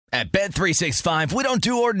At Bet365, we don't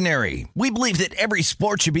do ordinary. We believe that every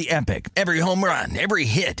sport should be epic. Every home run, every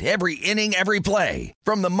hit, every inning, every play.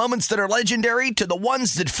 From the moments that are legendary to the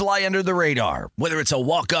ones that fly under the radar. Whether it's a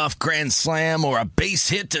walk-off grand slam or a base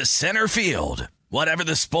hit to center field. Whatever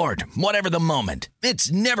the sport, whatever the moment.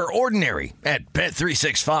 It's never ordinary at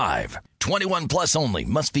Bet365. 21 plus only.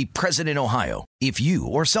 Must be present in Ohio. If you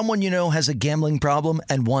or someone you know has a gambling problem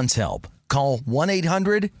and wants help, call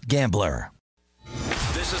 1-800-GAMBLER.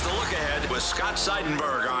 This is the Look Ahead with Scott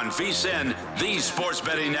Seidenberg on VSiN, the Sports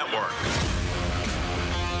Betting Network.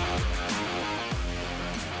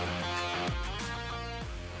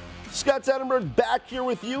 Scott Seidenberg back here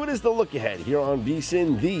with you. It is the Look Ahead here on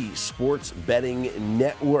VSiN, the Sports Betting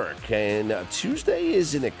Network. And Tuesday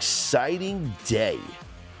is an exciting day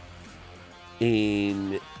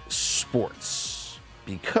in sports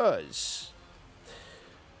because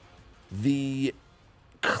the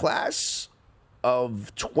class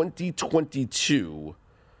of 2022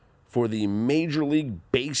 for the Major League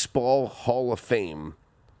Baseball Hall of Fame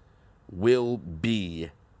will be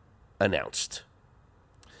announced.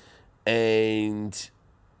 And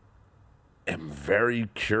I'm very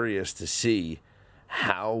curious to see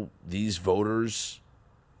how these voters,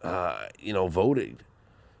 voted,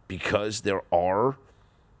 because there are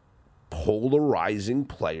polarizing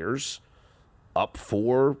players up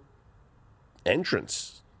for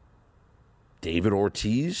entrance. David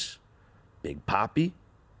Ortiz, Big Papi,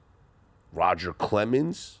 Roger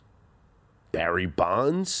Clemens, Barry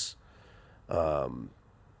Bonds,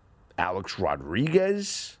 Alex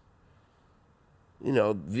Rodriguez.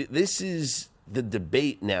 This is the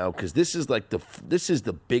debate now because this is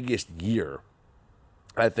the biggest year,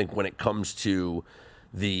 I think, when it comes to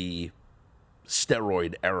the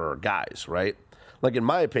steroid era guys, right? Like, in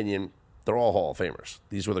my opinion, they're all Hall of Famers.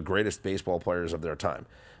 These were the greatest baseball players of their time.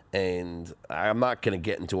 And I'm not going to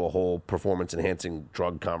get into a whole performance-enhancing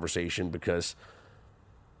drug conversation because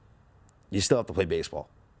you still have to play baseball,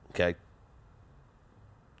 okay?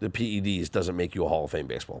 The PEDs doesn't make you a Hall of Fame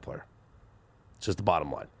baseball player. It's just the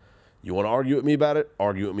bottom line. You want to argue with me about it?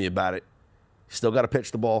 Argue with me about it. Still got to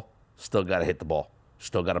pitch the ball. Still got to hit the ball.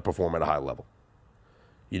 Still got to perform at a high level.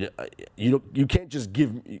 You can't just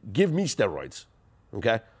give me steroids,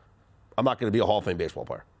 okay? I'm not going to be a Hall of Fame baseball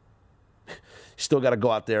player. Still got to go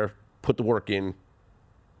out there, put the work in,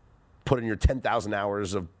 put in your 10,000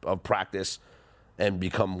 hours of practice, and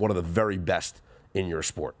become one of the very best in your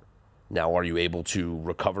sport. Now, are you able to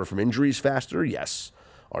recover from injuries faster? Yes.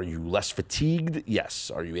 Are you less fatigued? Yes.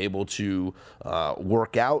 Are you able to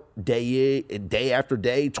work out day after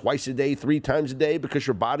day, twice a day, 3 times a day because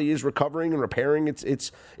your body is recovering and repairing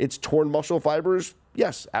its torn muscle fibers?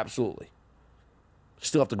 Yes, absolutely.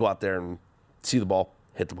 Still have to go out there and see the ball,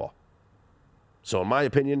 hit the ball. So in my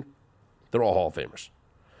opinion, they're all Hall of Famers.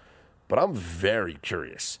 But I'm very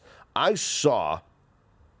curious. I saw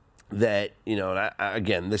that,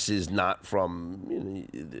 again, this is not from,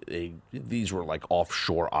 these were like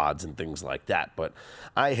offshore odds and things like that. But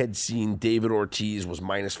I had seen David Ortiz was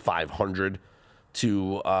minus 500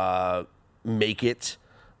 to make it.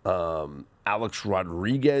 Alex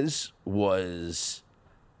Rodriguez was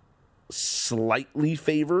slightly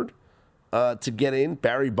favored to get in.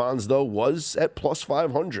 Barry Bonds, though, was at plus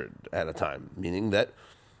 500 at a time, meaning that,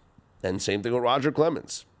 and same thing with Roger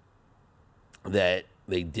Clemens, that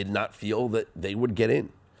they did not feel that they would get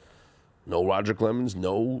in. No Roger Clemens,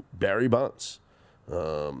 no Barry Bonds.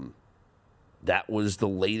 That was the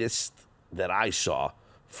latest that I saw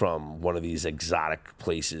from one of these exotic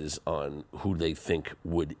places on who they think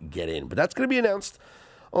would get in. But that's going to be announced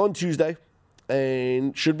on Tuesday.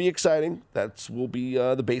 And should be exciting. That will be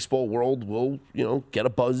the baseball world will, get a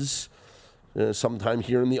buzz sometime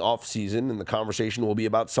here in the off season, and the conversation will be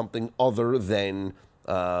about something other than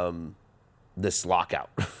this lockout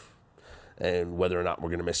and whether or not we're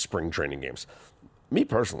going to miss spring training games. Me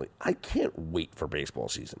personally, I can't wait for baseball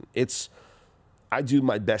season. I do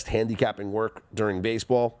my best handicapping work during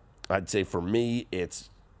baseball. I'd say for me, it's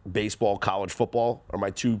baseball, college football are my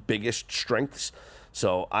 2 biggest strengths.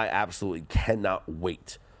 So I absolutely cannot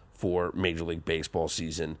wait for Major League Baseball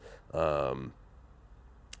season.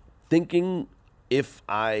 Thinking if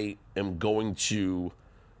I am going to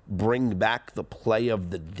bring back the play of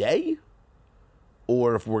the day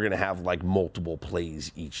or if we're going to have like multiple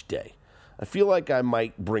plays each day. I feel like I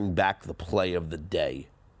might bring back the play of the day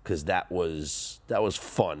because that was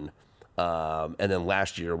fun. And then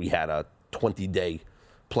last year we had a 20-day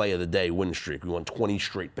play of the day win streak. We won 20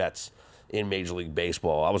 straight bets in Major League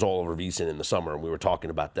Baseball. I was all over VSiN in the summer, and we were talking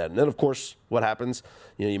about that. And then, of course, what happens?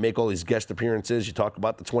 You make all these guest appearances. You talk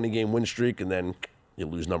about the 20-game win streak, and then you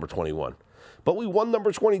lose number 21. But we won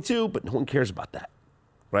number 22, but no one cares about that,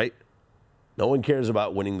 right? No one cares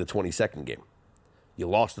about winning the 22nd game. You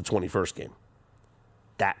lost the 21st game.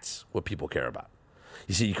 That's what people care about.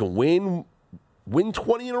 You see, you can win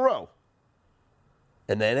 20 in a row,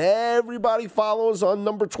 and then everybody follows on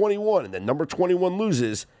number 21, and then number 21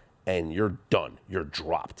 loses, and you're done. You're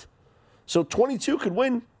dropped. So 22 could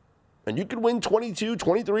win, and you could win 22,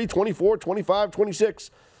 23, 24, 25,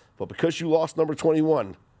 26, but because you lost number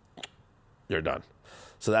 21, you're done.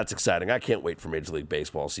 So that's exciting. I can't wait for Major League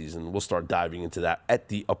Baseball season. We'll start diving into that at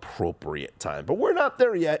the appropriate time. But we're not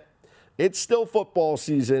there yet. It's still football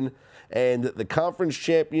season, and the conference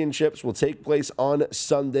championships will take place on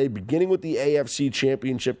Sunday, beginning with the AFC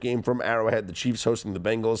Championship game from Arrowhead, the Chiefs hosting the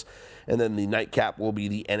Bengals, and then the nightcap will be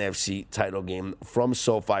the NFC title game from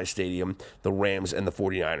SoFi Stadium, the Rams and the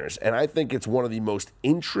 49ers. And I think it's one of the most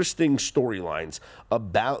interesting storylines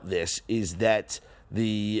about this is that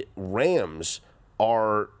the Rams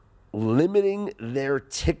are limiting their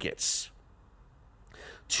tickets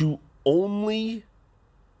to only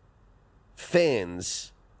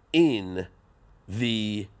fans in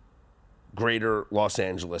the greater Los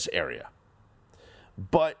Angeles area.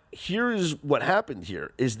 But here's what happened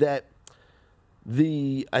here is that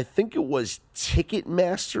I think it was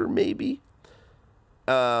Ticketmaster maybe,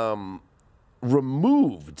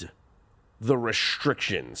 removed the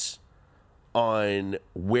restrictions on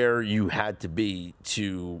where you had to be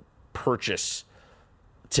to purchase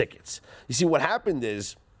tickets. You see, what happened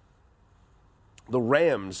is the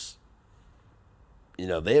Rams,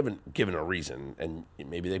 they haven't given a reason, and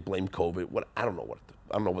maybe they blame COVID. I don't know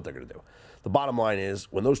what they're going to do. The bottom line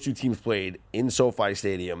is, when those two teams played in SoFi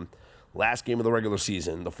Stadium, last game of the regular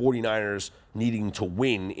season, the 49ers needing to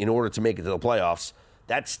win in order to make it to the playoffs,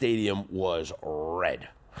 that stadium was red.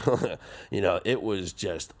 It was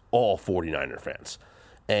just all 49er fans.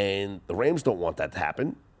 And the Rams don't want that to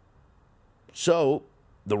happen. So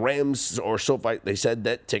the Rams, or SoFi, they said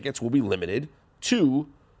that tickets will be limited to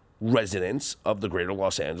residents of the greater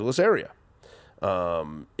Los Angeles area.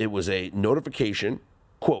 It was a notification,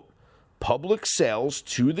 quote, public sales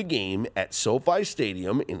to the game at SoFi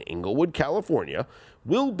Stadium in Inglewood, California,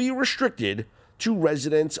 will be restricted to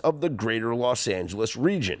residents of the greater Los Angeles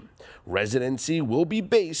region. Residency will be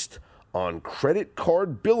based on credit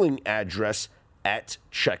card billing address at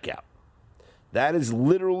checkout. That is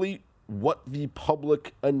literally what the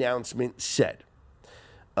public announcement said.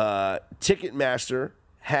 Ticketmaster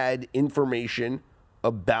had information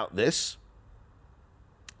about this,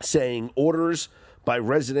 saying orders by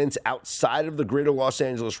residents outside of the greater Los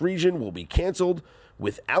Angeles region will be canceled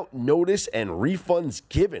without notice and refunds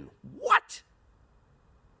given. What?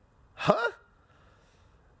 Huh?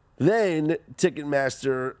 Then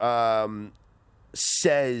Ticketmaster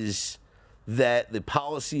says that the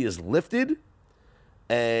policy is lifted,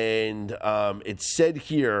 and it said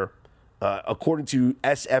here, according to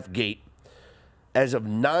SF Gate, as of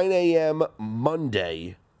 9 a.m.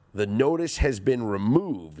 Monday, the notice has been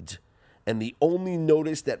removed, and the only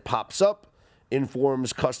notice that pops up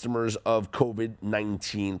informs customers of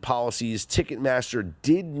COVID-19 policies. Ticketmaster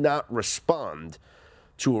did not respond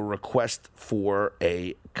to a request for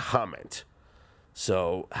a comment.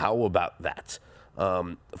 So how about that?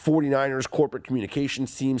 49ers corporate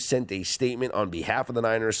communications team sent a statement on behalf of the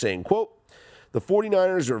Niners saying, quote, the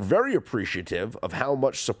 49ers are very appreciative of how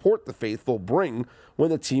much support the faithful bring when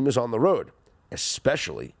the team is on the road,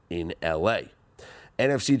 especially in LA.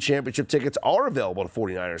 NFC Championship tickets are available to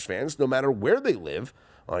 49ers fans no matter where they live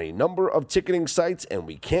on a number of ticketing sites, and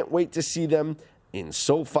we can't wait to see them in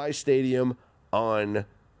SoFi Stadium on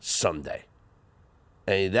Sunday.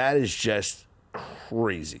 And that is just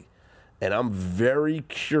crazy. And I'm very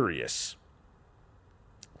curious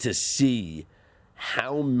to see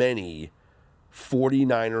how many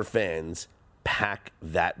 49er fans pack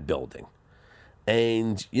that building.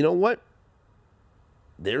 And you know what?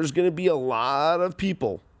 There's going to be a lot of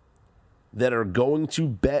people that are going to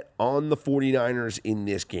bet on the 49ers in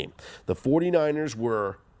this game. The 49ers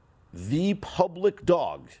were the public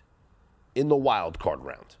dog in the wild card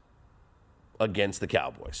round against the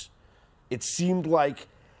Cowboys. It seemed like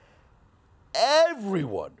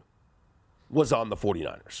everyone was on the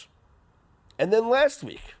 49ers. And then last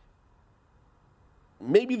week,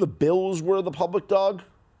 maybe the Bills were the public dog,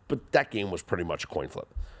 but that game was pretty much a coin flip.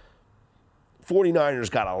 49ers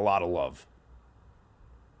got a lot of love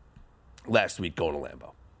last week going to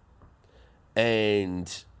Lambeau.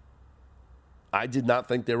 And I did not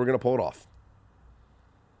think they were going to pull it off.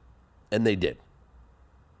 And they did.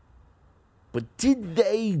 But did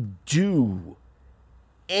they do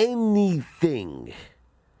anything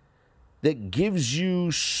that gives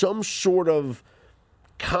you some sort of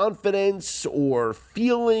confidence or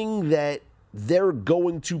feeling that they're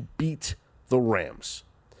going to beat the Rams.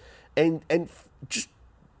 And just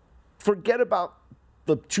forget about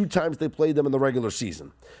the 2 times they played them in the regular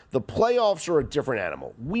season. The playoffs are a different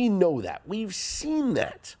animal. We know that. We've seen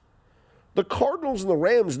that. The Cardinals and the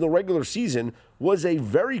Rams in the regular season was a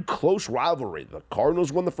very close rivalry. The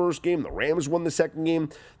Cardinals won the first game. The Rams won the second game.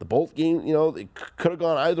 The both game, it could have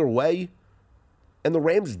gone either way. And the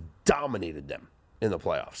Rams dominated them in the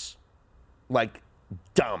playoffs. Like,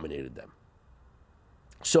 dominated them.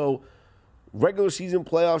 So, regular season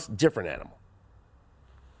playoffs, different animal.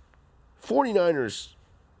 49ers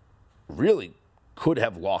really could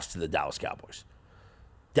have lost to the Dallas Cowboys.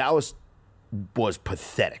 Dallas was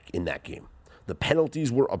pathetic in that game. The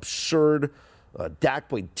penalties were absurd. Dak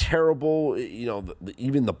played terrible.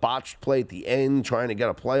 Even the botched play at the end, trying to get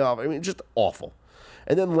a playoff. I mean, just awful.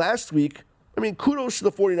 And then last week, kudos to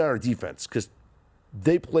the 49er defense because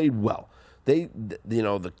they played well.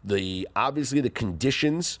 Obviously the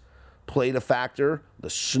conditions played a factor. The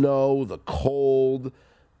snow, the cold.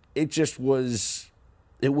 It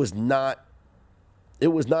was not a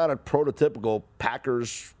prototypical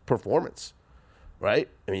Packers performance, right?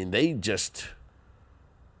 They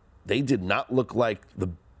did not look like the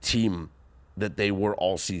team that they were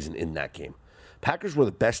all season in that game. Packers were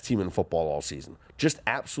the best team in football all season, just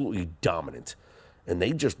absolutely dominant, and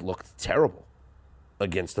they just looked terrible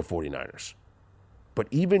against the 49ers. But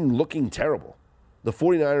even looking terrible, the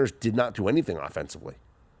 49ers did not do anything offensively.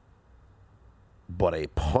 But a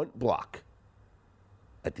punt block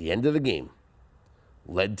at the end of the game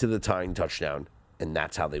led to the tying touchdown, and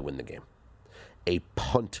that's how they win the game. A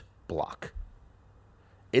punt block.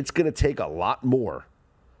 It's going to take a lot more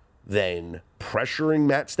than pressuring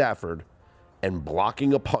Matt Stafford and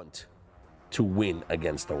blocking a punt to win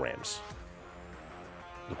against the Rams.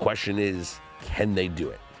 The question is, can they do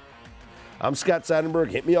it? I'm Scott Seidenberg.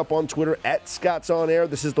 Hit me up on Twitter at ScottsOnAir.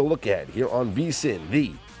 This is The Look Ahead here on VSiN,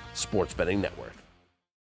 the Sports Betting Network.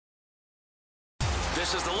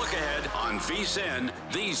 This is The Look Ahead on VSiN,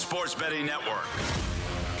 the Sports Betting Network.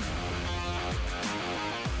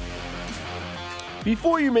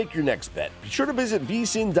 Before you make your next bet, be sure to visit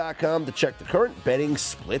vsin.com to check the current betting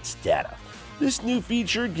splits data. This new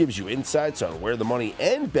feature gives you insights on where the money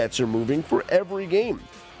and bets are moving for every game.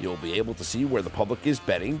 You'll be able to see where the public is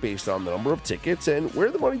betting based on the number of tickets and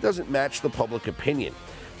where the money doesn't match the public opinion.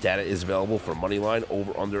 Data is available for moneyline,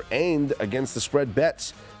 over, under, and against the spread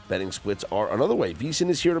bets. Betting splits are another way. VSiN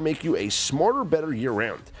is here to make you a smarter, better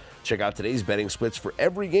year-round. Check out today's betting splits for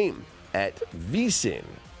every game at vsin.com.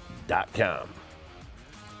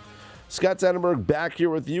 Scott Seidenberg back here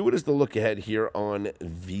with you. It is The Look Ahead here on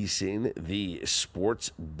VSiN, the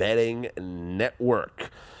Sports Betting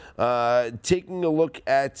Network. Taking a look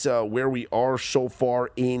at where we are so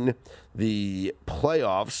far in the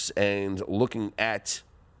playoffs and looking at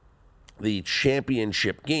the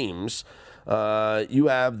championship games, you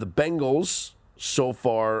have the Bengals so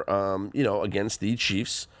far, against the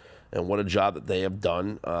Chiefs, and what a job that they have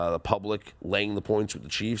done. The public laying the points with the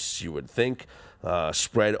Chiefs, you would think.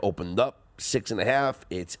 Spread opened up 6.5.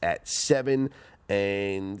 It's at 7,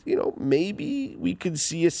 and maybe we could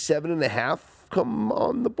see a 7.5 come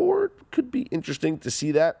on the board. Could be interesting to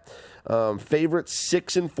see that. Favorites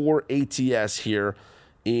 6-4 ATS here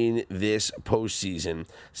in this postseason.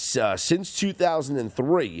 Since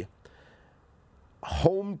 2003,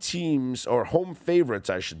 home teams, or home favorites,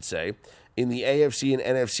 I should say, in the AFC and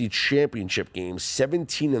NFC championship games,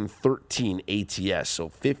 17-13 ATS, so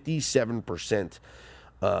 57%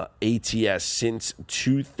 ATS since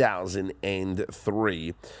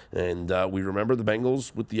 2003. And we remember the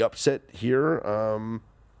Bengals with the upset here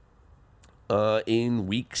in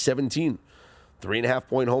Week 17.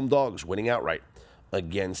 3.5-point home dogs winning outright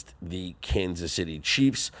against the Kansas City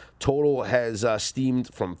Chiefs. Total has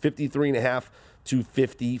steamed from 53.5 to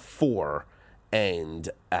 54.5.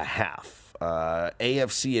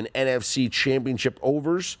 AFC and NFC championship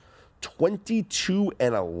overs,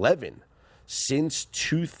 22-11 since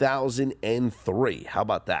 2003. How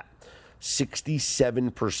about that?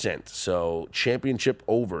 67%. So championship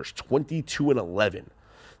overs, 22-11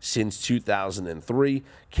 since 2003.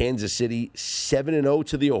 Kansas City 7-0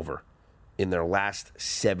 to the over in their last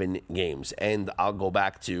 7 games. And I'll go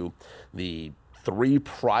back to the 3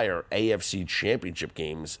 prior AFC championship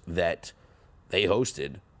games that they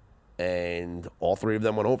hosted, and all 3 of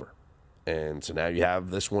them went over. And so now you have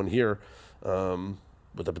this one here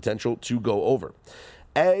with the potential to go over.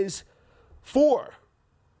 As for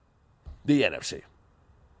the NFC,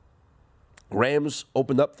 Rams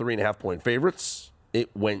opened up 3.5-point favorites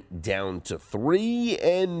it went down to 3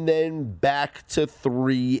 and then back to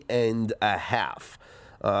 3.5.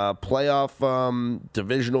 Playoff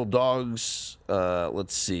divisional dogs,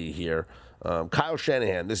 let's see here. Kyle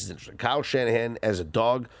Shanahan, this is interesting. Kyle Shanahan as a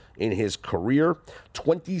dog in his career,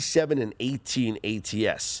 27-18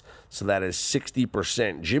 ATS. So that is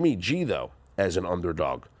 60%. Jimmy G, though, as an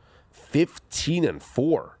underdog,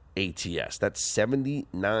 15-4 ATS. That's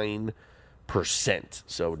 79%.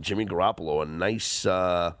 So Jimmy Garoppolo,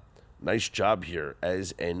 a nice job here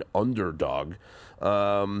as an underdog.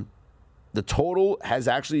 The total has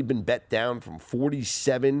actually been bet down from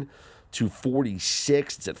 47 to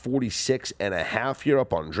 46. It's at 46.5 here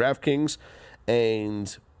up on DraftKings.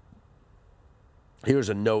 And here's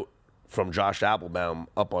a note from Josh Applebaum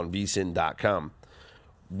up on vsin.com.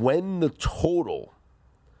 When the total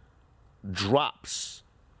drops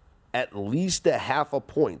at least a half a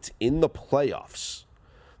point in the playoffs,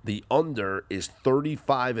 the under is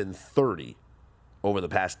 35-30 over the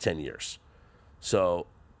past 10 years. So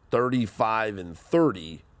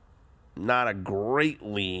 35-30, not a great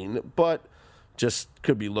lean, but just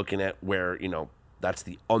could be looking at where, that's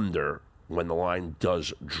the under when the line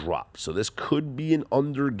does drop. So this could be an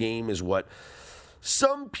under game is what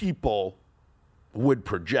some people would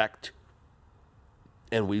project.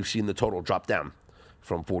 And we've seen the total drop down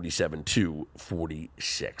from 47 to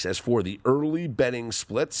 46. As for the early betting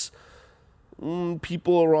splits,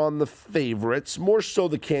 people are on the favorites, more so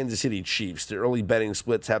the Kansas City Chiefs. The early betting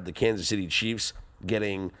splits have the Kansas City Chiefs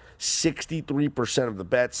getting 63% of the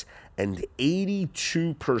bets and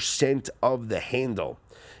 82% of the handle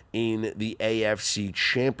in the AFC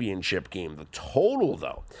Championship game. The total,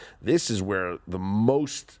 though, this is where the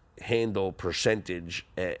most handle percentage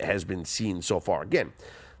has been seen so far. Again,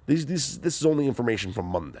 this is only information from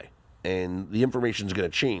Monday, and the information is going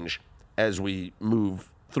to change as we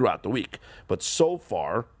move throughout the week. But so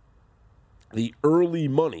far, the early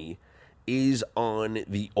money is on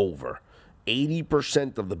the over.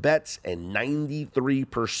 80% of the bets and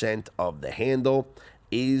 93% of the handle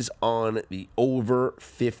is on the over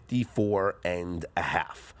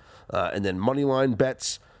 54.5. And then moneyline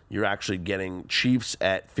bets, you're actually getting Chiefs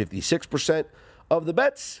at 56% of the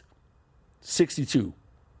bets, 62%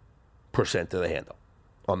 of the handle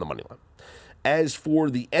on the money line. As for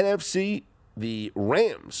the NFC, the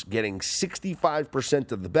Rams getting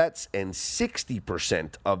 65% of the bets and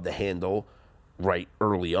 60% of the handle right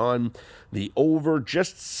early on. The over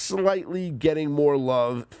just slightly getting more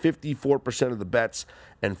love, 54% of the bets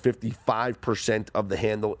and 55% of the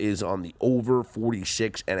handle is on the over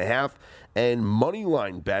 46.5. And money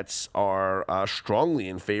line bets are strongly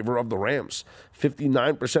in favor of the Rams.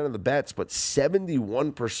 59% of the bets, but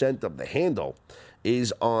 71% of the handle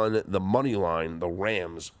is on the money line. The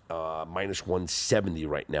Rams minus 170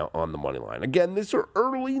 right now on the money line. Again, these are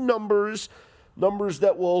early numbers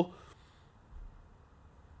that will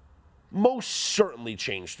most certainly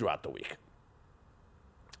change throughout the week.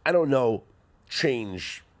 I don't know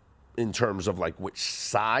change in terms of like which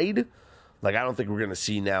side. Like, I don't think we're going to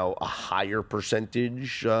see now a higher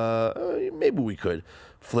percentage. Maybe we could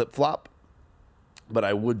flip-flop. But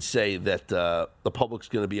I would say that the public's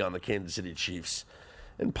going to be on the Kansas City Chiefs.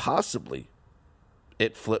 And possibly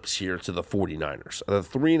it flips here to the 49ers. The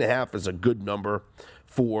 3.5 is a good number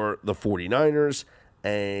for the 49ers.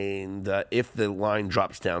 And if the line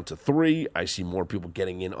drops down to 3, I see more people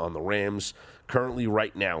getting in on the Rams. Currently,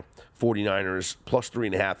 right now, 49ers plus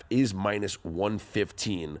 3.5 is minus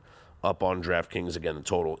 115 up on DraftKings. Again, the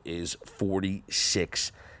total is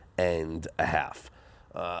 46.5.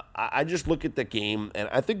 I just look at the game, and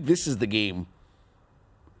I think this is the game.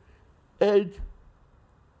 And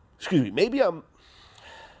excuse me, maybe I'm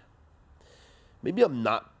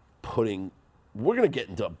not putting. We're going to get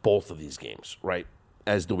into both of these games, right,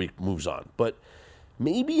 as the week moves on. But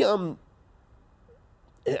maybe I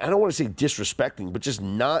don't want to say disrespecting, but just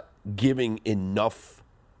not giving enough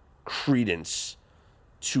credence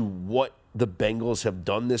to what the Bengals have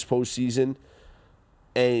done this postseason.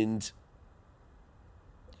 And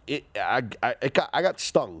I got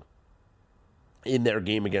stung in their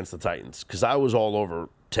game against the Titans because I was all over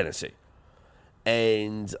Tennessee.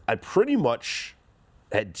 And I pretty much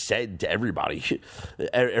had said to everybody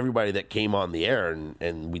that came on the air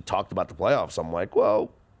and we talked about the playoffs, I'm like,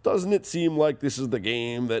 well, doesn't it seem like this is the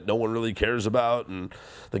game that no one really cares about, and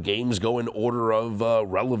the games go in order of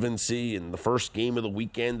relevancy, and the first game of the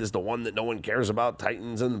weekend is the one that no one cares about,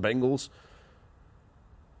 Titans and the Bengals?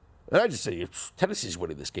 And I just say, Tennessee's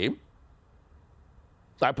winning this game.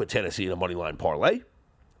 I put Tennessee in a money line parlay.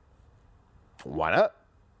 Why not?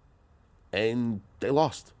 And they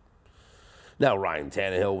lost. Now, Ryan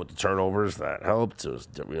Tannehill with the turnovers, that helped. It was,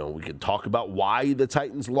 we could talk about why the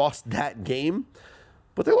Titans lost that game,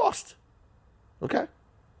 but they lost. Okay?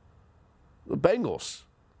 The Bengals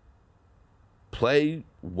play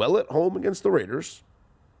well at home against the Raiders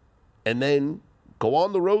and then go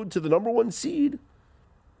on the road to the number 1 seed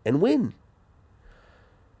and win.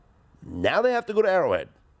 Now they have to go to Arrowhead.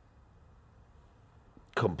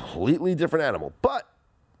 Completely different animal. But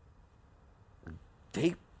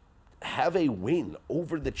they have a win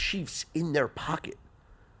over the Chiefs in their pocket.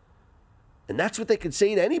 And that's what they could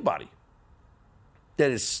say to anybody that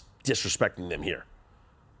is disrespecting them here.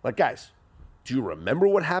 Like, guys, do you remember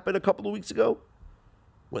what happened a couple of weeks ago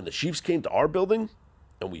when the Chiefs came to our building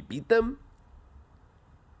and we beat them?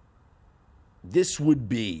 This would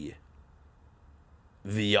be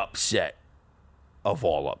the upset of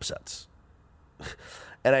all upsets.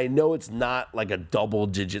 And I know it's not like a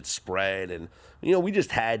double-digit spread. And, we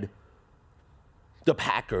just had the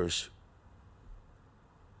Packers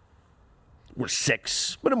were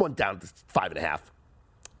 6, but it went down to 5.5.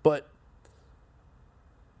 But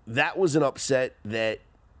that was an upset that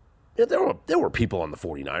there were people on the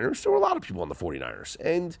 49ers. There were a lot of people on the 49ers.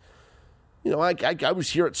 And, I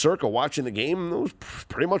was here at Circa watching the game, and it was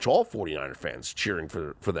pretty much all 49er fans cheering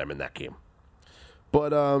for them in that game.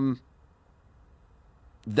 But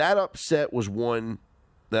that upset was one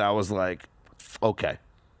that I was like, okay.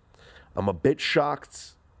 I'm a bit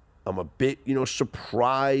shocked. I'm a bit,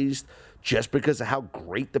 surprised just because of how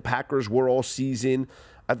great the Packers were all season.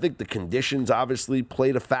 I think the conditions obviously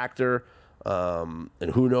played a factor.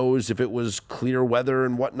 And who knows if it was clear weather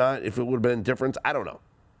and whatnot, if it would have been different. I don't know.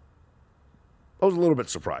 I was a little bit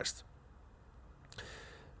surprised.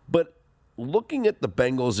 But looking at the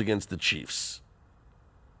Bengals against the Chiefs,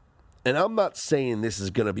 and I'm not saying this is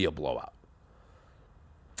going to be a blowout,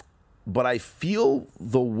 but I feel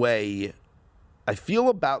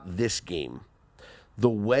about this game the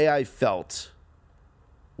way I felt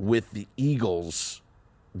with the Eagles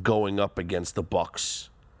going up against the Bucs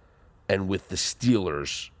and with the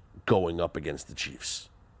Steelers going up against the Chiefs.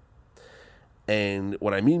 And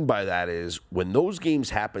what I mean by that is when those games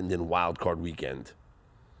happened in Wild Card Weekend,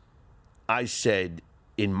 I said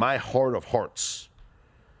in my heart of hearts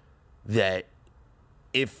that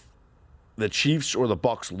if the Chiefs or the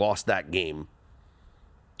Bucs lost that game,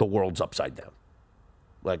 the world's upside down.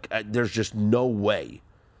 There's just no way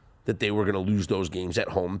that they were going to lose those games at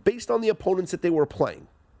home based on the opponents that they were playing.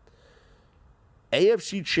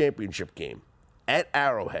 AFC Championship game at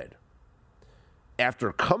Arrowhead.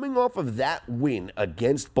 After coming off of that win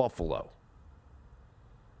against Buffalo,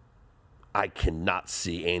 I cannot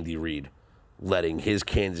see Andy Reid letting his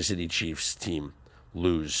Kansas City Chiefs team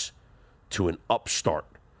lose to an upstart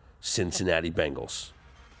Cincinnati Bengals.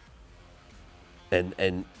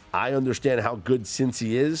 And I understand how good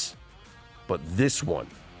Cincy is, but this one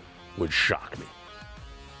would shock me.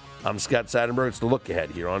 I'm Scott Seidenberg. It's the Look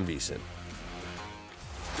Ahead here on VSiN.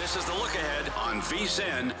 This is the Look Ahead on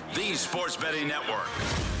VSiN, the Sports Betting Network.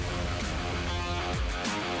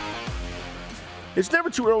 It's never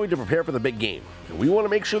too early to prepare for the big game, and we want to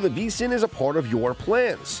make sure that VSiN is a part of your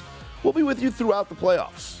plans. We'll be with you throughout the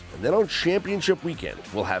playoffs, and then on Championship Weekend,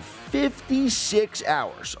 we'll have 56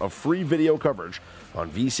 hours of free video coverage on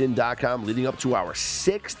VSiN.com leading up to our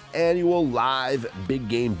 6th annual live big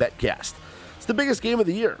game betcast. It's the biggest game of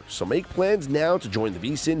the year, so make plans now to join the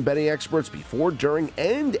VSiN betting experts before, during,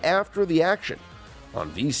 and after the action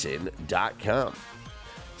on VSiN.com.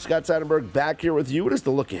 Scott Seidenberg back here with you. It is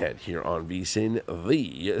the Look Ahead here on VSiN,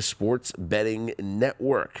 the Sports Betting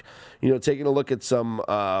Network. Taking a look at some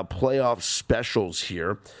playoff specials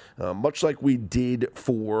here. Much like we did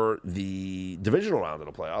for the divisional round of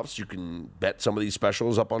the playoffs, you can bet some of these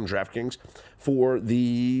specials up on DraftKings for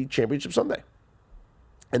the Championship Sunday.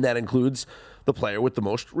 And that includes the player with the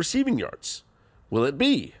most receiving yards. Will it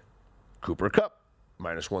be Cooper Kupp,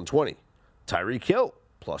 minus 120, Tyreek Hill,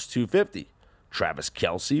 plus 250, Travis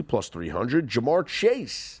Kelce, plus 300, Jamar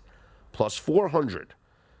Chase, plus 400,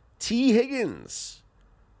 T. Higgins,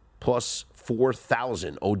 plus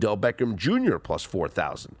 4,000, Odell Beckham Jr., plus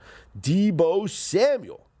 4,000, Deebo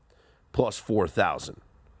Samuel, plus 4,000.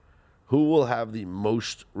 Who will have the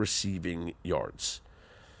most receiving yards?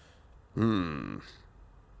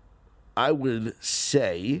 I would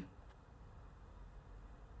say,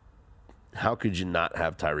 how could you not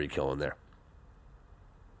have Tyreek Hill in there?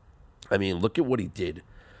 I mean, look at what he did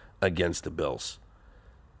against the Bills.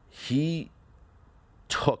 He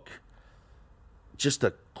took just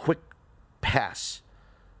a quick pass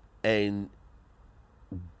and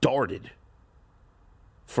darted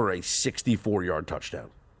for a 64-yard touchdown.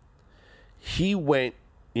 He went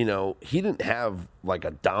he didn't have like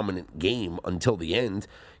a dominant game until the end.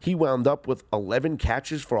 He wound up with 11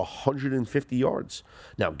 catches for 150 yards.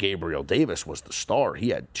 Now, Gabriel Davis was the star. He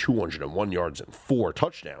had 201 yards and 4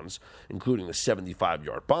 touchdowns, including the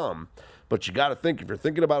 75-yard bomb. But you got to think, if you're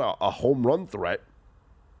thinking about a home run threat,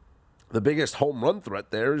 the biggest home run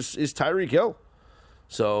threat there is Tyreek Hill.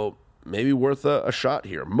 So maybe worth a shot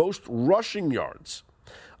here. Most rushing yards,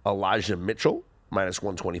 Elijah Mitchell, minus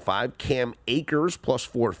 125. Cam Akers, plus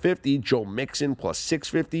 450. Joe Mixon, plus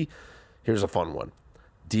 650. Here's a fun one.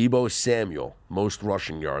 Deebo Samuel, most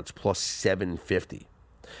rushing yards, plus 750.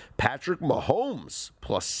 Patrick Mahomes,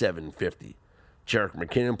 plus 750. Jerick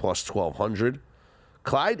McKinnon, plus 1,200.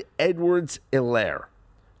 Clyde Edwards-Helaire,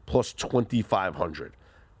 plus 2,500.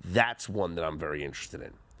 That's one that I'm very interested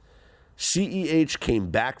in. CEH came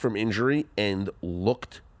back from injury and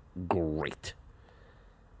looked great.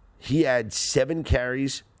 He had 7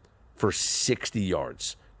 carries for 60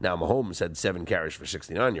 yards. Now, Mahomes had 7 carries for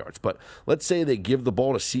 69 yards. But let's say they give the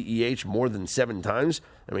ball to CEH more than 7 times.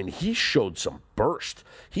 I mean, he showed some burst.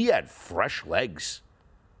 He had fresh legs,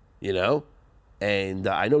 And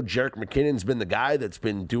I know Jerick McKinnon's been the guy that's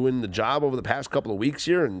been doing the job over the past couple of weeks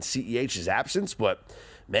here in CEH's absence. But,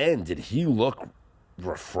 man, did he look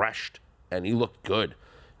refreshed. And he looked good.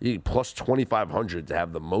 He plus 2,500 to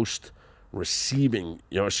have the most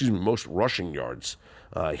most rushing yards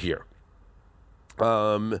here.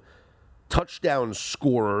 Touchdown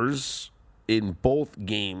scorers in both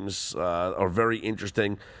games are very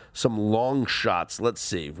interesting. Some long shots. Let's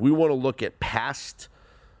see. If we want to look at past,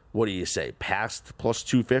 what do you say? Past plus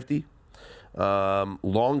 250?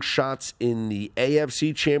 Long shots in the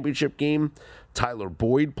AFC Championship game. Tyler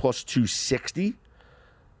Boyd plus 260.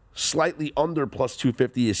 Slightly under plus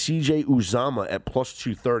 250 is CJ Uzama at plus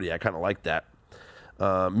 230. I kind of like that.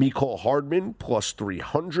 Mecole Hardman plus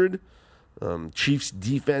 300. Chiefs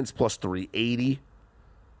defense plus 380.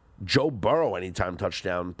 Joe Burrow anytime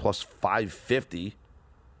touchdown plus 550.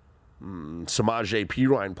 Samaje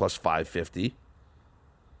Perine plus 550.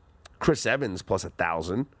 Chris Evans plus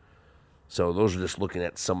 1,000. So those are just looking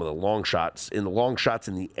at some of the long shots. In the long shots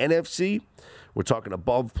in the NFC, we're talking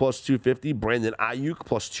above plus 250. Brandon Ayuk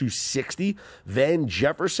plus 260. Van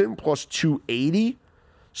Jefferson plus 280.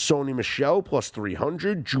 Sony Michel plus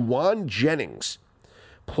 300. Juwan Jennings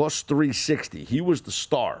plus 360. He was the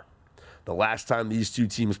star the last time these two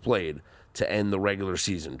teams played to end the regular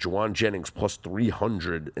season. Juwan Jennings plus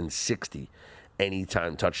 360.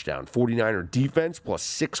 Anytime touchdown. 49er defense plus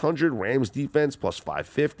 600. Rams defense plus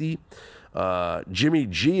 550. Jimmy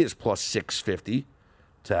G is plus 650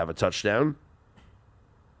 to have a touchdown.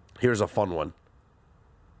 Here's a fun one.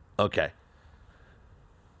 Okay.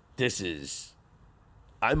 This is,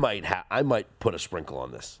 I might put a sprinkle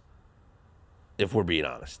on this, if we're being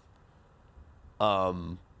honest.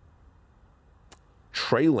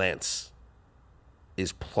 Trey Lance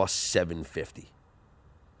is plus 750.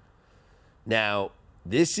 Now,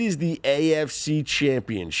 this is the AFC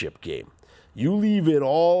Championship game. You leave it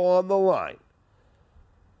all on the line.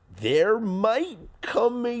 There might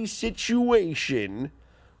come a situation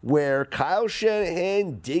where Kyle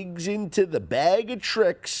Shanahan digs into the bag of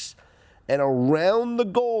tricks and around the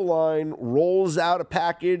goal line rolls out a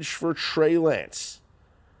package for Trey Lance.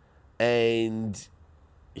 And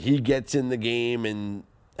he gets in the game and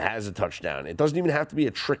has a touchdown. It doesn't even have to be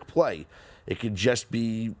a trick play. It could just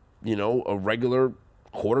be, a regular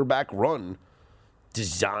quarterback run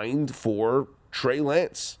designed for Trey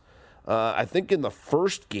Lance. I think in the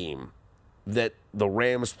first game that the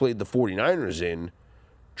Rams played the 49ers in,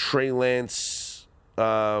 Trey Lance, he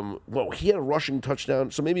had a rushing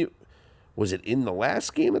touchdown. So maybe, was it in the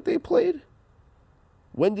last game that they played?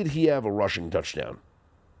 When did he have a rushing touchdown?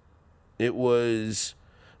 It was,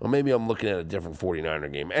 maybe I'm looking at a different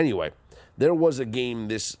 49er game. Anyway, there was a game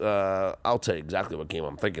I'll tell you exactly what game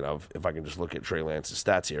I'm thinking of if I can just look at Trey Lance's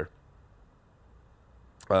stats here.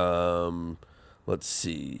 Let's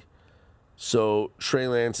see. So Trey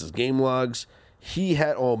Lance's game logs, he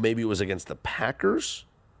had, maybe it was against the Packers?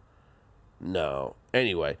 No.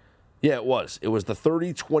 Anyway, yeah, it was. It was the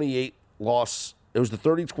 30-28 loss. It was the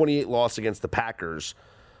 30-28 loss against the Packers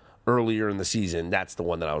earlier in the season. That's the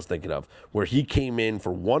one that I was thinking of, where he came in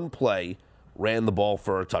for one play, ran the ball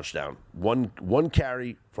for a touchdown. One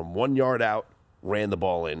carry from 1 yard out, ran the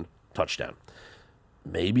ball in, touchdown.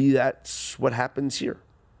 Maybe that's what happens here.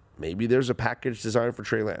 Maybe there's a package designed for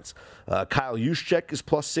Trey Lance. Kyle Juszczyk is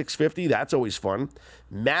plus 650. That's always fun.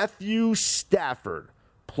 Matthew Stafford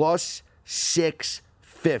plus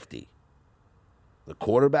 650. The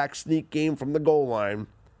quarterback sneak game from the goal line.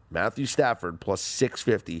 Matthew Stafford plus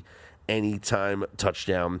 650. Anytime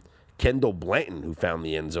touchdown Kendall Blanton, who found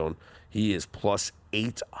the end zone, he is plus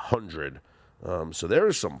 800. So there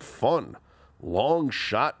is some fun long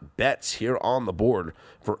shot bets here on the board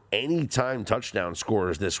for anytime touchdown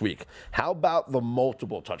scorers this week. How about the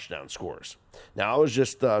multiple touchdown scorers? Now, I was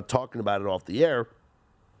just talking about it off the air.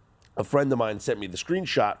 A friend of mine sent me the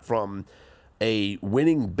screenshot from a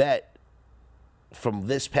winning bet from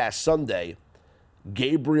this past Sunday.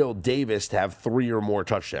 Gabriel Davis to have 3 or more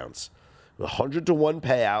touchdowns. 100-1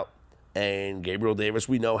 payout, and Gabriel Davis,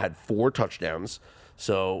 we know, had 4 touchdowns.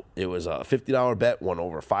 So it was a $50 bet, won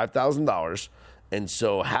over $5,000. And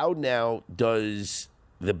so how now does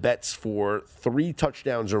the bets for 3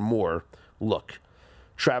 touchdowns or more look?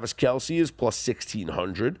 Travis Kelce is plus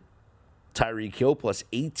 1,600. Tyreek Hill plus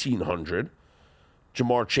 1,800.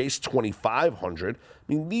 Jamar Chase, 2,500. I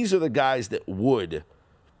mean, these are the guys that would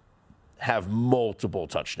have multiple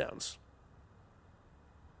touchdowns.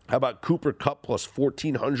 How about Cooper Kupp plus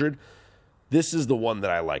 1,400? This is the one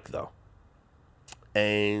that I like, though.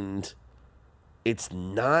 And it's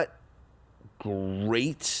not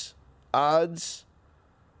great odds.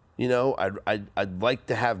 You know, I'd like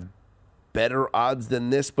to have better odds than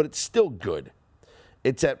this, but it's still good.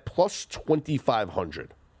 It's at plus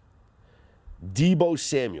 2,500. Deebo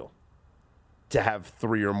Samuel to have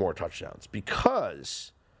 3 or more touchdowns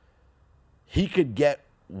because he could get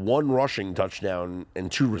 1 rushing touchdown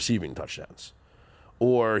and 2 receiving touchdowns.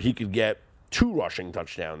 Or he could get 2 rushing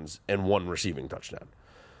touchdowns and 1 receiving touchdown.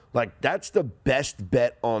 Like, that's the best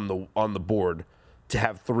bet on the board to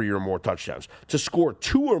have 3 or more touchdowns. To score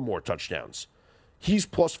 2 or more touchdowns, he's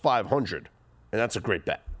plus 500, and that's a great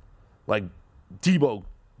bet. Like, Deebo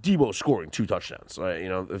scoring 2 touchdowns. You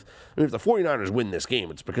know, if the 49ers win this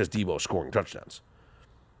game, it's because Deebo's scoring touchdowns.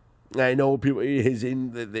 I know people,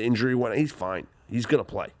 the injury went, he's fine. He's going to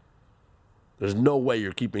play. There's no way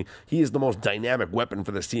you're keeping, he is the most dynamic weapon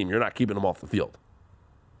for this team. You're not keeping him off the field.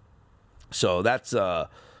 So that's a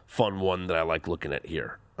fun one that I like looking at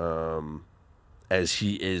here. As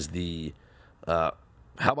he is the, how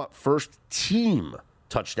about first team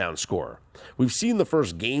touchdown scorer? We've seen the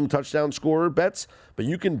first game touchdown scorer bets, but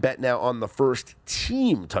you can bet now on the first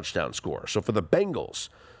team touchdown scorer. So for the Bengals,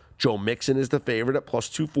 Joe Mixon is the favorite at plus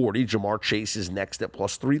 240. Jamar Chase is next at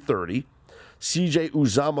plus 330. CJ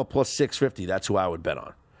Uzama plus 650. That's who I would bet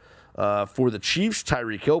on. For the Chiefs,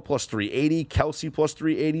 Tyreek Hill plus 380. Kelce plus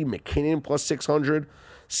 380. McKinnon plus 600.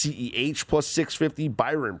 CEH plus 650.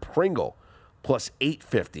 Byron Pringle plus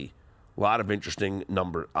 850. A lot of interesting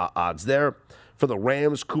odds there. For the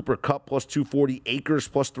Rams, Cooper Kupp plus 240. Akers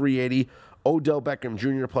plus 380. Odell Beckham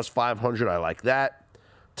Jr. plus 500. I like that.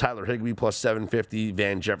 Tyler Higbee plus 750,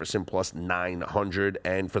 Van Jefferson plus 900.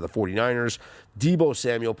 And for the 49ers, Deebo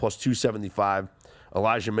Samuel plus 275,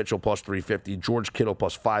 Elijah Mitchell plus 350, George Kittle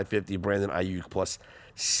plus 550, Brandon Ayuk plus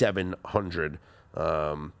 700.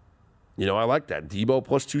 You know, I like that. Deebo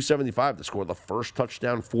plus 275 to score the first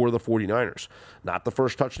touchdown for the 49ers. Not the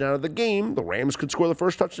first touchdown of the game. The Rams could score the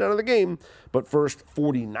first touchdown of the game, but first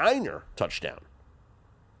 49er touchdown,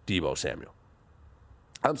 Deebo Samuel.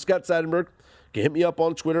 I'm Scott Seidenberg. You can hit me up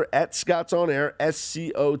on Twitter at Scott's On Air,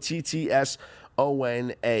 SCOTTSONAIR.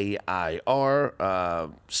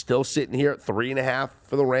 Still sitting here at 3.5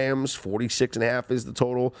 for the Rams. 46.5 is the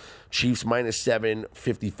total. Chiefs -7,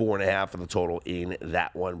 54.5 for the total in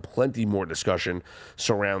that one. Plenty more discussion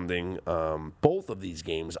surrounding both of these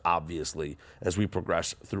games, obviously, as we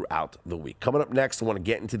progress throughout the week. Coming up next, I want to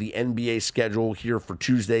get into the NBA schedule here for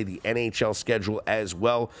Tuesday, the NHL schedule as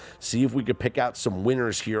well. See if we could pick out some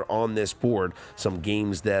winners here on this board, some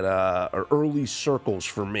games that are early circles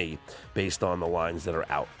for me based on the lines that are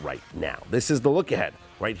out right now. This is the Look Ahead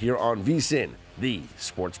right here on VSiN, the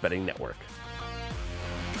Sports Betting Network.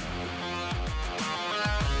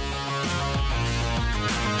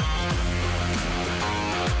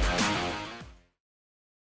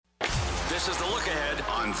 This is the Look Ahead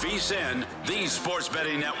on VSiN, the Sports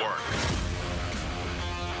Betting Network.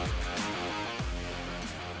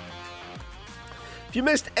 If you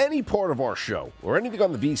missed any part of our show or anything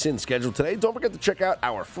on the VSiN schedule today, don't forget to check out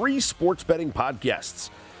our free sports betting podcasts.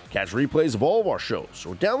 Catch replays of all of our shows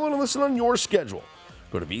or download and listen on your schedule.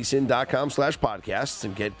 Go to vsin.com/podcasts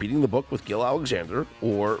and get Beating the Book with Gil Alexander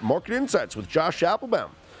or Market Insights with Josh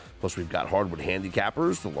Applebaum. Plus, we've got Hardwood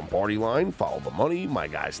Handicappers, The Lombardi Line, Follow the Money, My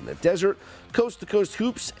Guys in the Desert, Coast to Coast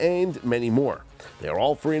Hoops, and many more. They are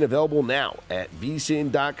all free and available now at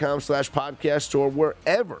vsin.com/podcasts or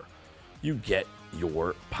wherever you get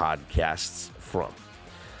your podcasts from.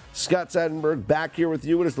 Scott Seidenberg back here with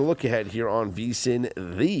you. It is the Look Ahead here on VSiN,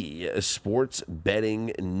 the Sports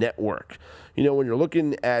Betting Network. You know, when you're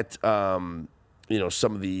looking at, some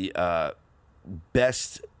of the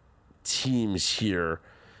best teams here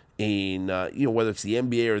in, whether it's the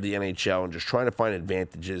NBA or the NHL, and just trying to find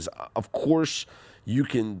advantages. Of course, you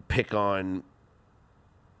can pick on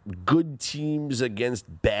good teams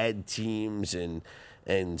against bad teams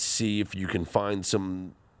and see if you can find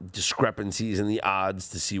some discrepancies in the odds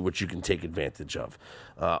to see what you can take advantage of.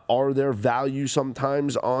 Are there value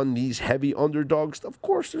sometimes on these heavy underdogs? Of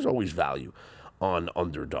course, there's always value on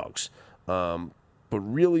underdogs. But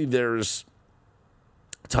really, there's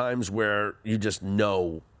times where you just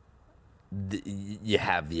know you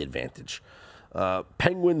have the advantage.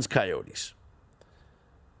 Penguins, Coyotes.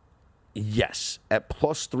 Yes, at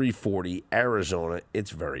plus 340, Arizona,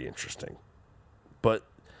 it's very interesting. But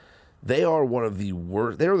they are one of the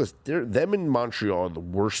worst. Them and Montreal are the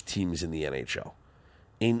worst teams in the NHL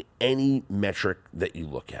in any metric that you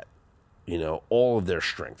look at. All of their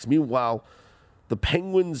strengths. Meanwhile, the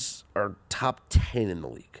Penguins are top 10 in the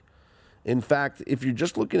league. In fact, if you're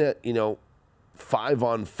just looking at,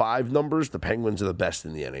 5-on-5 numbers, the Penguins are the best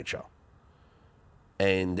in the NHL.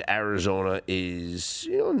 And Arizona is,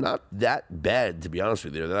 not that bad, to be honest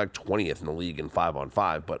with you. They're like 20th in the league in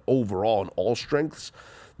 5-on-5, but overall in all strengths,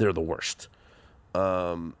 they're the worst.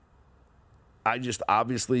 Obviously,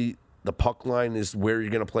 the puck line is where you're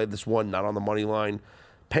going to play this one, not on the money line.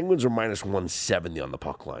 Penguins are minus 170 on the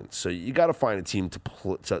puck line. So you got to find a team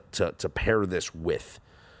to pair this with.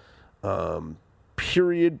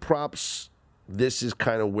 Period props, this is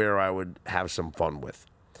kind of where I would have some fun with.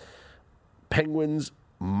 Penguins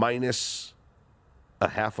minus a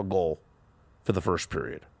half a goal for the first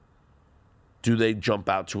period. Do they jump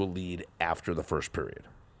out to a lead after the first period?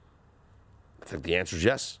 I think the answer is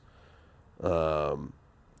yes.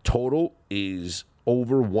 Total is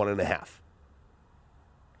over 1.5.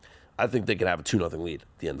 I think they could have a 2-0 lead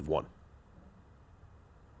at the end of one.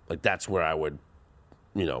 Like, that's where I would,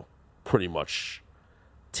 pretty much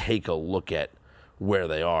take a look at where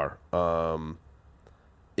they are.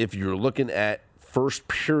 If you're looking at first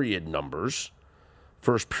period numbers,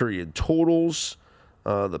 first period totals,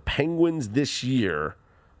 the Penguins this year,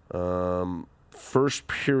 first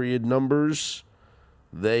period numbers,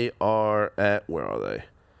 they are at, where are they?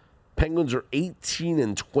 Penguins are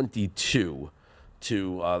 18-22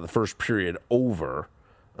 to the first period over.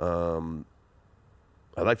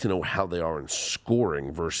 I'd like to know how they are in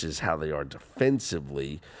scoring versus how they are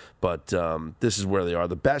defensively, but this is where they are.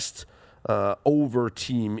 The best over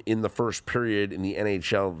team in the first period in the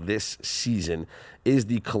NHL this season is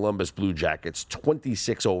the Columbus Blue Jackets,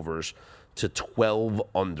 26 overs to 12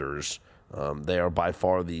 unders. They are by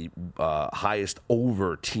far the highest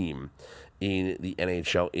over team in the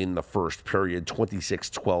NHL in the first period,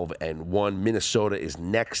 26-12-1. Minnesota is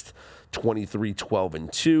next,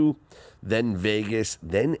 23-12-2. Then Vegas,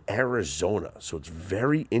 then Arizona. So it's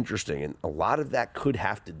very interesting, and a lot of that could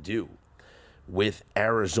have to do with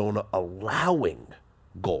Arizona allowing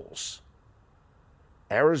goals.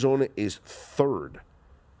 Arizona is third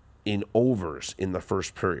in overs in the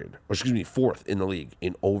first period. Or fourth in the league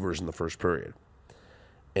in overs in the first period.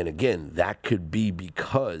 And again, that could be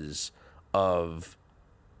because of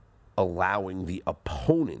allowing the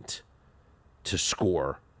opponent to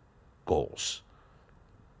score goals.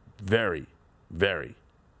 Very, very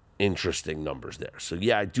interesting numbers there. So,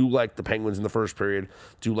 yeah, I do like the Penguins in the first period.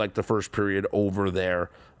 Do like the first period over there.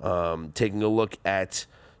 Taking a look at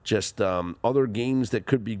just other games that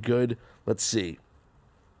could be good. Let's see.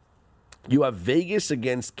 You have Vegas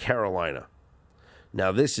against Carolina.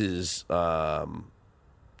 Now, this is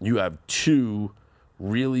you have two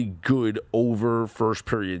really good over first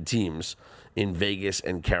period teams in Vegas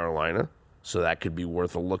and Carolina. So that could be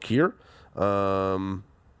worth a look here.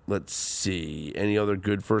 Let's see. Any other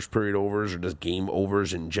good first period overs or just game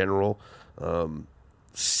overs in general?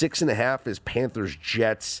 6.5 is Panthers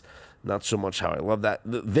Jets. Not so much how I love that.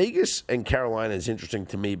 The Vegas and Carolina is interesting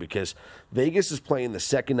to me because Vegas is playing the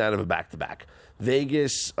second night of a back-to-back.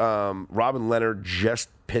 Vegas, Robin Leonard just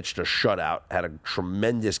pitched a shutout, had a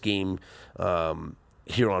tremendous game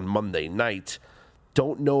here on Monday night.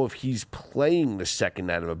 Don't know if he's playing the second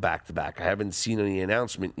night of a back-to-back. I haven't seen any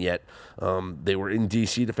announcement yet. They were in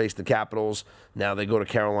D.C. to face the Capitals. Now they go to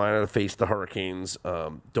Carolina to face the Hurricanes.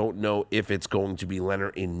 Don't know if it's going to be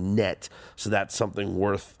Leonard in net, so that's something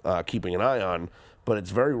worth keeping an eye on. But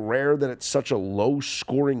it's very rare that it's such a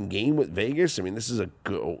low-scoring game with Vegas. I mean, this is a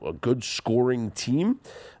good scoring team.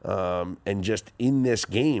 And just in this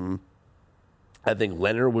game, I think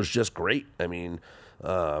Leonard was just great. I mean,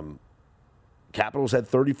 Capitals had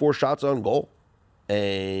 34 shots on goal,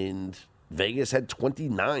 and Vegas had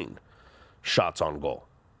 29 shots on goal.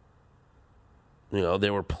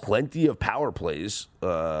 There were plenty of power plays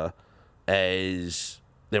as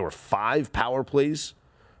there were 5 power plays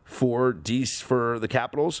for the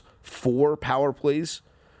Capitals, 4 power plays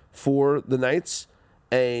for the Knights.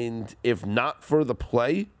 And if not for the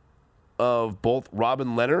play of both Robin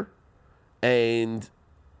Lehner and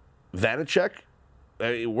Vanacek,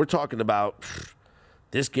 we're talking about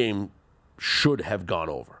this game should have gone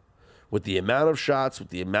over. With the amount of shots, with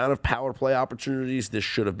the amount of power play opportunities, this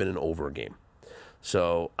should have been an over game.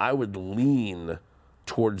 So I would lean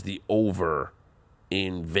towards the over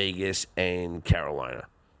in Vegas and Carolina.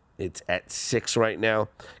 It's at 6 right now.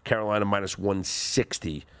 Carolina minus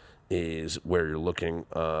 160 is where you're looking.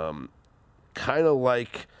 Kind of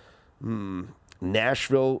like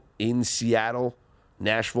Nashville in Seattle.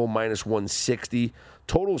 Nashville minus 160.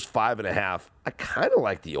 Total's 5.5. I kind of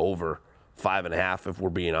like the over 5.5 if we're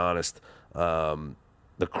being honest.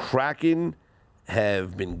 The Kraken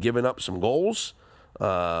have been giving up some goals.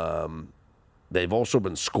 They've also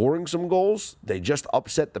been scoring some goals. They just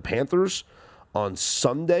upset the Panthers on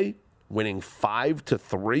Sunday, winning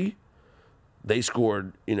 5-3. They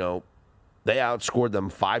scored, they outscored them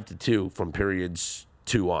 5-2 from periods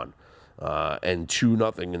 2 on, and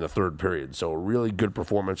 2-0 in the third period. So a really good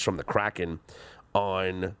performance from the Kraken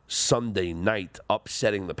on Sunday night,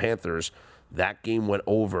 upsetting the Panthers. That game went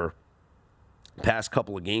over. Past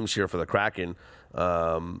couple of games here for the Kraken,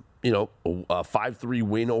 a 5-3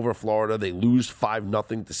 win over Florida. They lose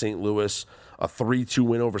 5-0 to St. Louis. A 3-2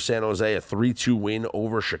 win over San Jose. A 3-2 win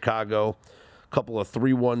over Chicago. A couple of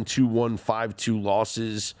 3-1, 2-1, 5-2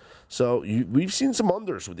 losses. So we've seen some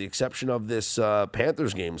unders with the exception of this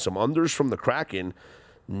Panthers game. Some unders from the Kraken.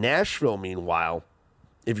 Nashville, meanwhile,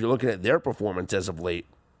 if you're looking at their performance as of late,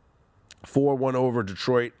 4-1 over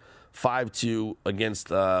Detroit. 5-2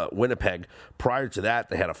 against Winnipeg. Prior to that,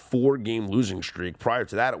 they had a 4-game losing streak. Prior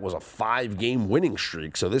to that, it was a 5-game winning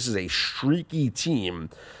streak. So this is a streaky team.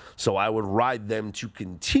 So I would ride them to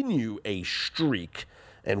continue a streak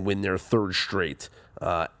and win their 3rd straight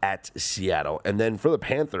at Seattle. And then for the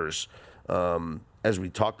Panthers, as we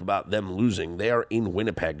talked about them losing, they are in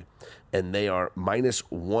Winnipeg, and they are minus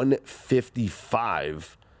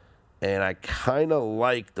 155. And I kind of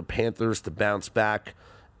like the Panthers to bounce back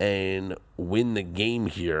and win the game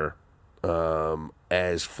here,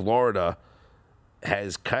 as Florida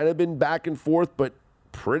has kind of been back and forth, but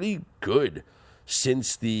pretty good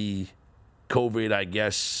since the COVID, I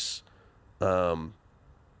guess, not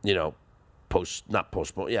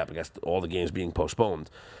postponed. Yeah, I guess all the games being postponed.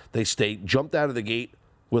 They jumped out of the gate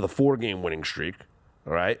with a 4-game winning streak,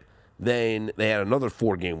 all right? Then they had another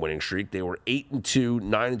 4-game winning streak. They were 8-2,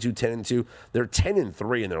 9-2, 10-2. They're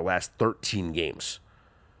 10-3 in their last 13 games.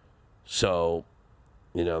 So,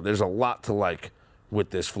 there's a lot to like with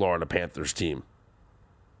this Florida Panthers team.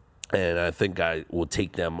 And I think I will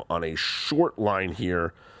take them on a short line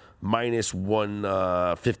here, minus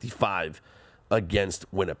 155 against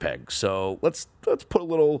Winnipeg. So let's put a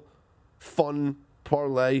little fun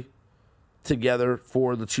parlay together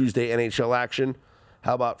for the Tuesday NHL action.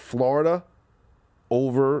 How about Florida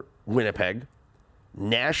over Winnipeg,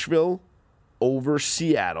 Nashville over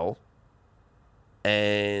Seattle,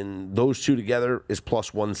 and those two together is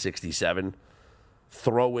plus 167.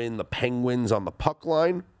 Throw in the Penguins on the puck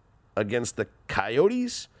line against the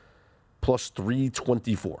Coyotes, plus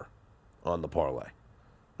 324 on the parlay.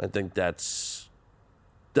 I think that's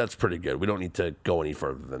pretty good. We don't need to go any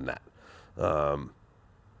further than that.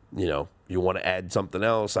 You want to add something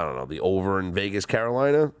else, I don't know, the over in Vegas,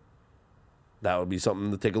 Carolina, that would be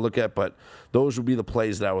something to take a look at. But those would be the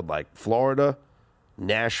plays that I would like. Florida,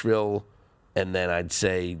 Nashville, and then I'd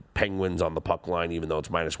say Penguins on the puck line, even though it's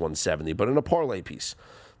minus 170. But in a parlay piece,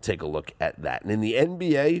 take a look at that. And in the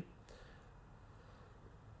NBA,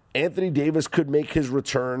 Anthony Davis could make his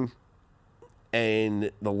return,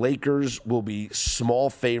 and the Lakers will be small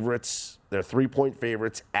favorites. They're 3-point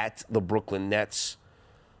favorites at the Brooklyn Nets.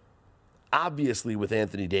 Obviously, with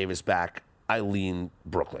Anthony Davis back, I lean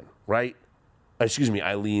Brooklyn, right?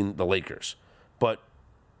 I lean the Lakers. But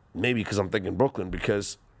maybe because I'm thinking Brooklyn,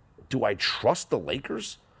 because do I trust the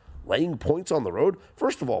Lakers laying points on the road?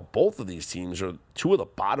 First of all, both of these teams are two of the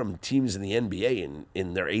bottom teams in the NBA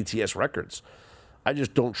in their ATS records. I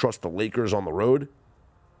just don't trust the Lakers on the road.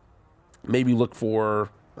 Maybe look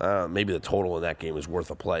for, maybe the total in that game is worth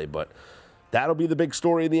a play, but that'll be the big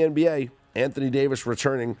story in the NBA. Anthony Davis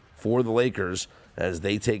returning for the Lakers as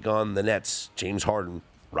they take on the Nets. James Harden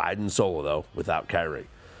riding solo, though, without Kyrie.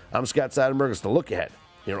 I'm Scott Seidenberg. It's the Look Ahead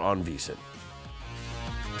here on VSiN.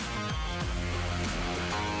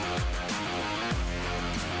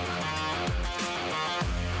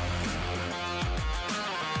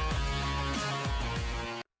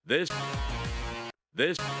 This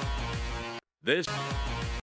This